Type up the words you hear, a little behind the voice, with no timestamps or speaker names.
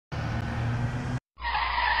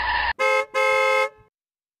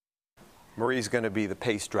Marie's going to be the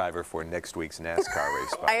pace driver for next week's NASCAR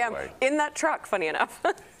race, by I the way. am in that truck, funny enough.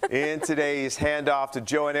 In today's handoff to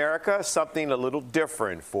Joe and Erica, something a little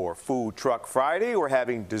different for Food Truck Friday. We're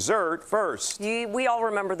having dessert first. We all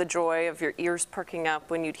remember the joy of your ears perking up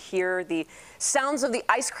when you'd hear the sounds of the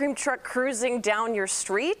ice cream truck cruising down your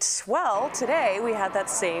street. Well, today we had that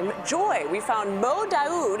same joy. We found Moe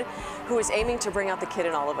Daoud, who is aiming to bring out the kid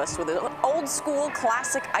in all of us with an old school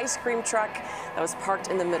classic ice cream truck that was parked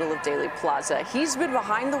in the middle of Daley Plaza. He's been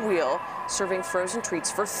behind the wheel serving frozen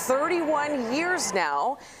treats for 31 years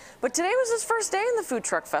now. But today was his first day in the Food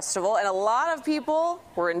Truck Festival, and a lot of people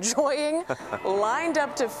were enjoying, lined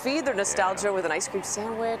up to feed their nostalgia with an ice cream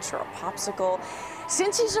sandwich or a popsicle.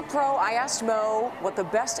 Since he's a pro, I asked Moe what the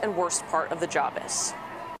best and worst part of the job is.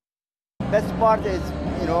 Best part is,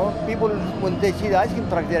 people, when they see the ice cream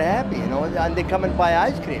truck, they're happy, and they come and buy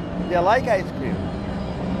ice cream. They like ice cream.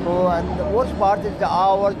 So, and the worst part is the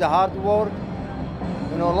hours, the hard work,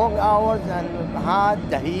 long hours and hot,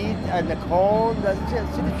 the heat and the cold, the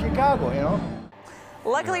city of Chicago,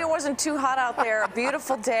 Luckily, it wasn't too hot out there. A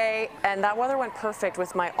beautiful day, and that weather went perfect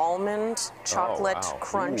with my almond chocolate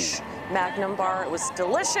crunch Magnum bar. It was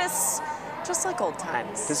delicious, just like old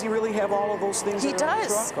times. Does he really have all of those things in the truck? He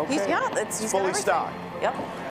does. Okay. He's fully stocked. Yep.